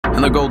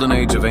In the golden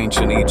age of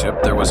ancient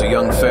Egypt, there was a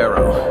young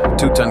pharaoh,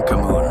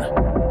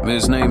 Tutankhamun.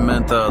 His name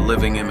meant the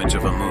living image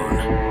of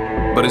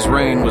Amun. But his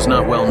reign was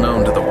not well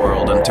known to the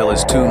world until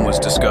his tomb was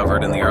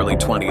discovered in the early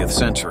 20th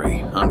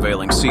century,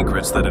 unveiling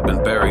secrets that had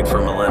been buried for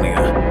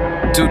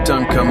millennia.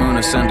 Tutankhamun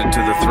ascended to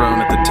the throne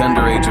at the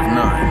tender age of 9,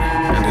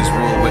 and his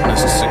rule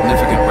witnessed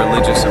significant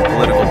religious and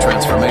political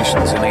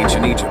transformations in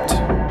ancient Egypt.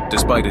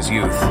 Despite his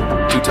youth,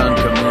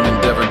 Tutankhamun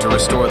endeavored to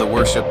restore the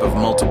worship of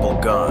multiple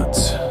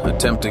gods,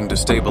 attempting to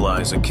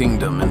stabilize a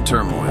kingdom in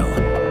turmoil.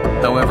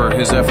 However,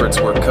 his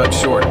efforts were cut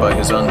short by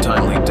his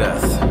untimely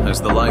death,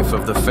 as the life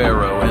of the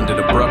pharaoh ended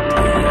abruptly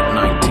at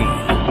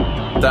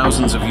 19.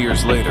 Thousands of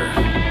years later,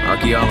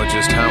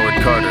 archaeologist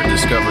Howard Carter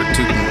discovered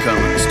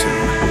Tutankhamun's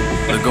tomb.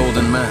 The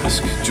golden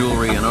mask,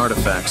 jewelry, and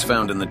artifacts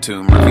found in the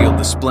tomb revealed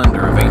the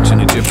splendor of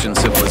ancient Egyptian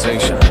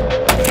civilization,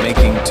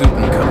 making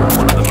Tutankhamun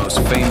one of the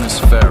most famous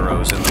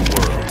pharaohs in the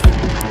world.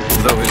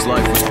 Though his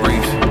life was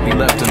brief, he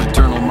left an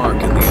eternal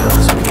mark in the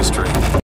annals of history.